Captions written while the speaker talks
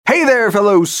there,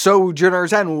 fellow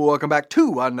sojourners, and welcome back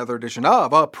to another edition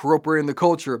of Appropriating the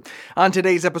Culture. On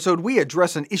today's episode, we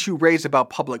address an issue raised about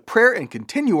public prayer and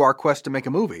continue our quest to make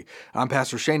a movie. I'm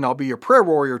Pastor Shane, and I'll be your prayer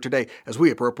warrior today as we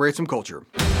appropriate some culture.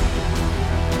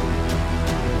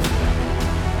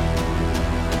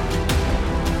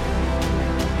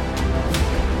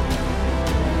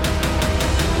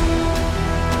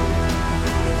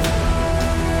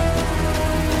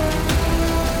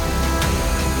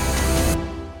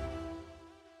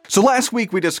 So last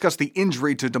week we discussed the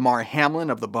injury to Damar Hamlin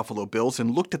of the Buffalo Bills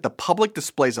and looked at the public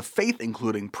displays of faith,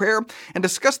 including prayer, and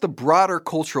discussed the broader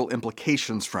cultural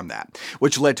implications from that,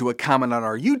 which led to a comment on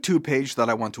our YouTube page that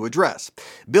I want to address.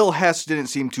 Bill Hess didn't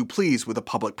seem too pleased with the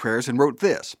public prayers and wrote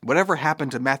this: "Whatever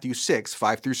happened to Matthew 6,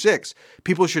 5-6?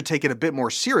 People should take it a bit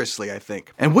more seriously, I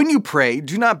think. And when you pray,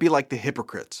 do not be like the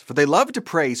hypocrites, for they love to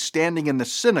pray standing in the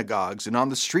synagogues and on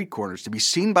the street corners to be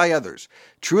seen by others.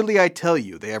 Truly I tell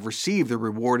you, they have received their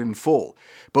reward in full.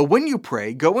 But when you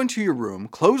pray, go into your room,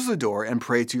 close the door, and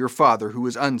pray to your Father who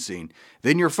is unseen.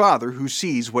 Then your Father who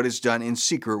sees what is done in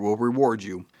secret will reward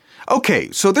you." Okay,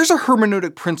 so there's a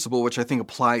hermeneutic principle which I think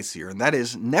applies here, and that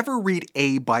is never read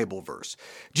a Bible verse.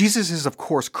 Jesus is, of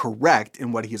course, correct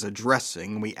in what he is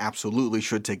addressing, and we absolutely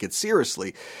should take it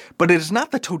seriously, but it is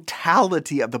not the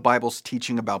totality of the Bible's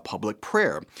teaching about public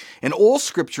prayer, and all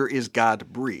Scripture is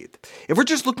God-breathed. If we're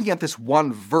just looking at this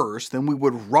one verse, then we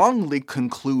would wrongly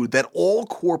conclude that all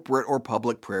corporate or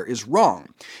public prayer is wrong.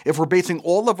 If we're basing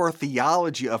all of our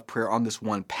theology of prayer on this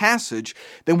one passage,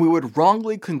 then we would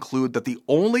wrongly conclude that the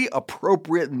only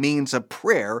appropriate means of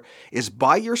prayer is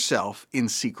by yourself in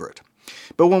secret.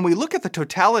 But when we look at the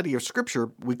totality of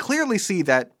Scripture, we clearly see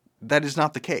that that is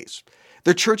not the case.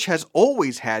 The church has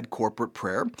always had corporate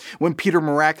prayer. When Peter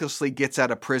miraculously gets out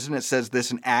of prison, it says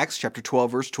this in Acts chapter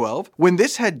 12, verse 12. "When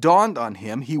this had dawned on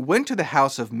him, he went to the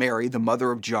house of Mary, the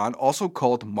mother of John, also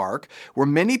called Mark, where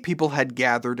many people had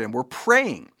gathered and were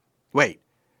praying." Wait,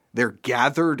 they're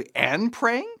gathered and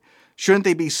praying? Shouldn't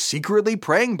they be secretly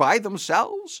praying by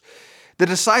themselves? The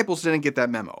disciples didn't get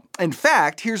that memo. In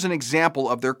fact, here's an example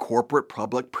of their corporate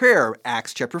public prayer,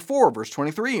 Acts chapter 4, verse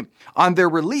 23. "On their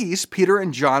release, Peter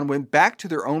and John went back to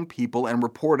their own people and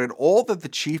reported all that the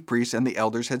chief priests and the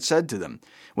elders had said to them.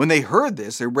 When they heard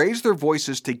this, they raised their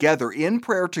voices together in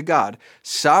prayer to God.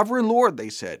 'Sovereign Lord,' they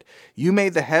said, 'you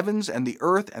made the heavens and the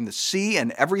earth and the sea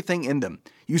and everything in them.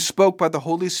 You spoke by the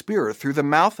Holy Spirit through the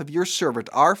mouth of your servant,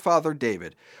 our father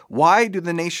David. Why do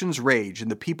the nations rage and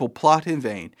the people plot in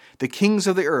vain? The kings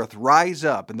of the earth rise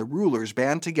up and the rulers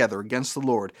band together against the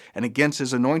Lord and against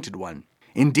his anointed one.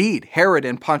 Indeed, Herod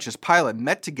and Pontius Pilate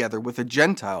met together with the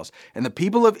Gentiles and the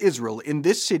people of Israel in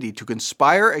this city to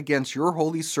conspire against your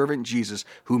holy servant Jesus,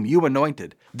 whom you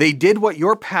anointed. They did what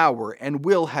your power and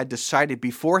will had decided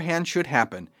beforehand should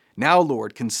happen. Now,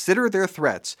 Lord, consider their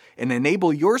threats and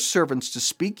enable your servants to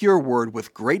speak your word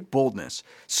with great boldness.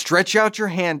 Stretch out your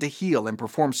hand to heal and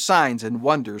perform signs and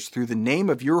wonders through the name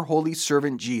of your holy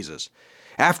servant Jesus."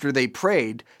 After they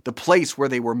prayed, the place where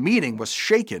they were meeting was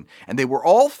shaken, and they were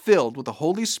all filled with the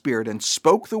Holy Spirit and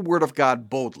spoke the word of God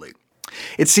boldly.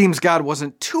 It seems God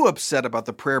wasn't too upset about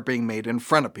the prayer being made in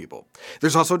front of people.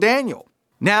 There's also Daniel.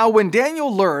 Now, when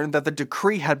Daniel learned that the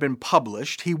decree had been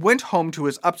published, he went home to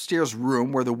his upstairs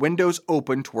room where the windows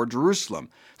opened toward Jerusalem.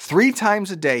 3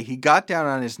 times a day he got down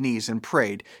on his knees and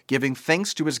prayed, giving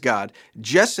thanks to his God,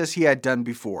 just as he had done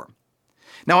before.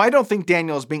 Now, I don't think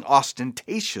Daniel is being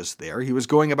ostentatious there. He was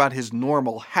going about his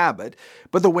normal habit,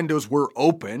 but the windows were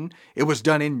open. It was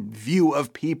done in view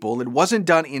of people. It wasn't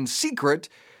done in secret.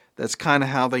 That's kind of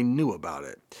how they knew about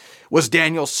it. Was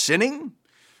Daniel sinning?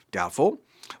 Doubtful.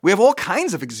 We have all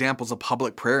kinds of examples of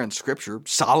public prayer in Scripture.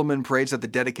 Solomon prays at the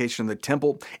dedication of the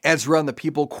temple. Ezra and the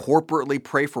people corporately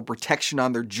pray for protection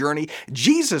on their journey.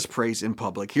 Jesus prays in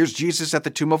public. Here's Jesus at the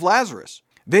tomb of Lazarus.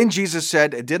 Then Jesus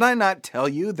said, "Did I not tell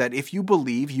you that if you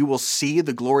believe, you will see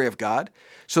the glory of God?"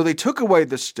 So they took away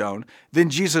the stone. Then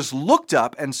Jesus looked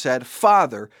up and said,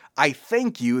 "Father, I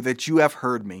thank you that you have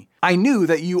heard me. I knew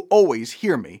that you always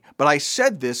hear me, but I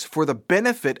said this for the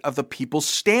benefit of the people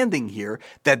standing here,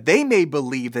 that they may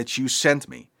believe that you sent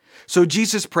me." So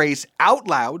Jesus prays out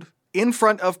loud in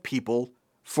front of people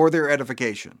for their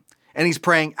edification. And he's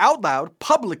praying out loud,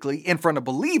 publicly, in front of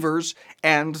believers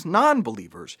and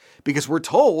non-believers, because we're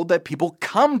told that people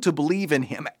come to believe in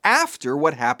him after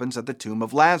what happens at the tomb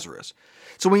of Lazarus.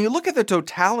 So when you look at the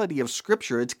totality of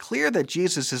Scripture, it's clear that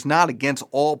Jesus is not against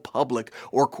all public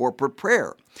or corporate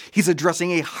prayer. He's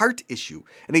addressing a heart issue,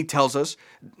 and he tells us,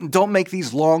 don't make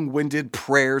these long-winded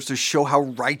prayers to show how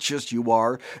righteous you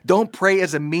are. Don't pray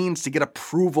as a means to get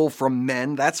approval from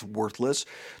men. That's worthless.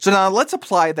 So now let's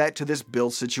apply that to this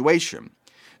Bill situation.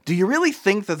 Do you really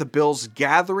think that the Bills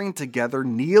gathering together,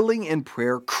 kneeling in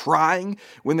prayer, crying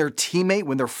when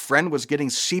their friend was getting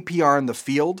CPR in the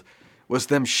field, was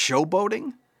them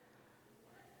showboating?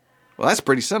 Well, that's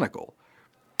pretty cynical.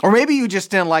 Or maybe you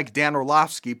just didn't like Dan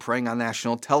Orlovsky praying on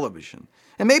national television.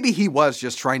 And maybe he was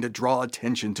just trying to draw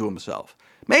attention to himself.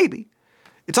 Maybe.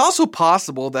 It's also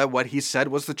possible that what he said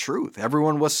was the truth.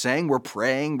 Everyone was saying we're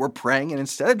praying, and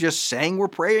instead of just saying we're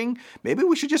praying, maybe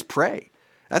we should just pray.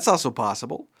 That's also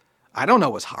possible. I don't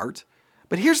know his heart.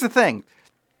 But here's the thing.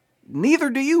 Neither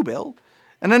do you, Bill.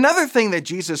 And another thing that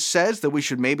Jesus says that we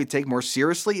should maybe take more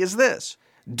seriously is this.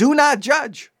 Do not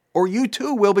judge, or you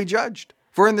too will be judged.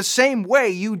 For in the same way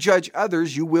you judge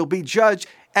others, you will be judged,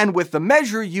 and with the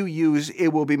measure you use, it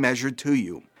will be measured to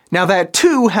you. Now that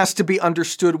too has to be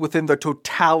understood within the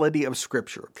totality of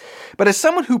Scripture. But as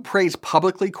someone who prays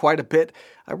publicly quite a bit,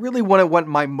 I really wouldn't want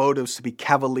my motives to be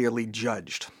cavalierly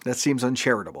judged. That seems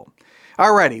uncharitable.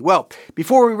 Alrighty, well,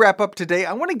 before we wrap up today,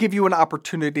 I want to give you an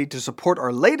opportunity to support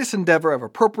our latest endeavor of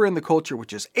appropriating the culture,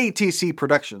 which is ATC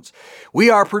Productions. We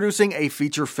are producing a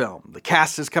feature film. The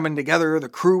cast is coming together, the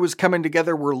crew is coming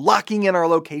together, we're locking in our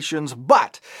locations,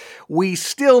 but we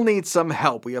still need some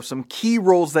help. We have some key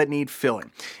roles that need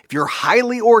filling. If you're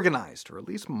highly organized, or at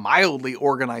least mildly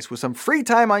organized with some free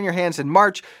time on your hands in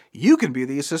March, you can be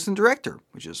the assistant director,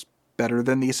 which is better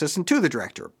than the assistant to the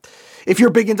director. If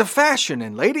you're big into fashion,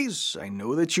 and ladies, I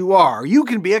know that you are, you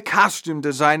can be a costume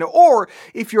designer, or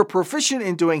if you're proficient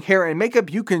in doing hair and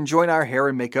makeup, you can join our hair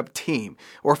and makeup team.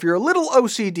 Or if you're a little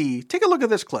OCD, take a look at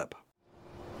this clip.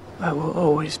 I will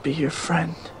always be your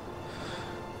friend.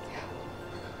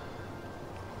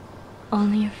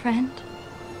 Only your friend?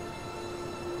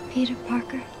 Peter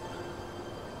Parker?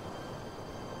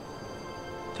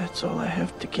 That's all I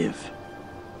have to give.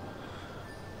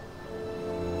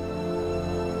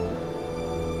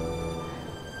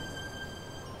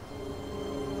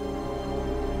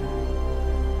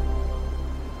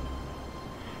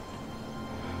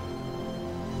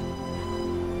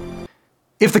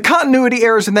 If the continuity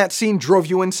errors in that scene drove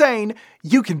you insane,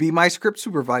 you can be my script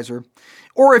supervisor.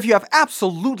 Or if you have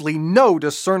absolutely no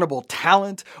discernible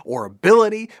talent or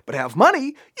ability, but have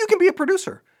money, you can be a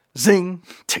producer. Zing!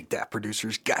 Take that,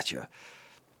 producers. Gotcha.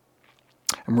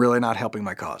 I'm really not helping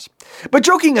my cause. But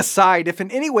joking aside, if in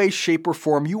any way, shape, or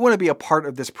form you want to be a part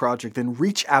of this project, then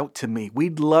reach out to me.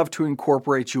 We'd love to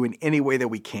incorporate you in any way that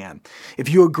we can. If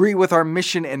you agree with our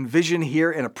mission and vision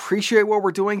here and appreciate what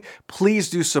we're doing, please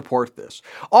do support this.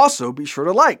 Also, be sure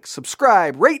to like,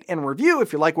 subscribe, rate, and review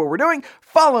if you like what we're doing.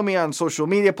 Follow me on social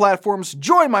media platforms,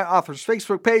 join my author's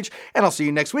Facebook page, and I'll see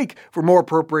you next week for more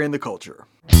Appropriating the Culture.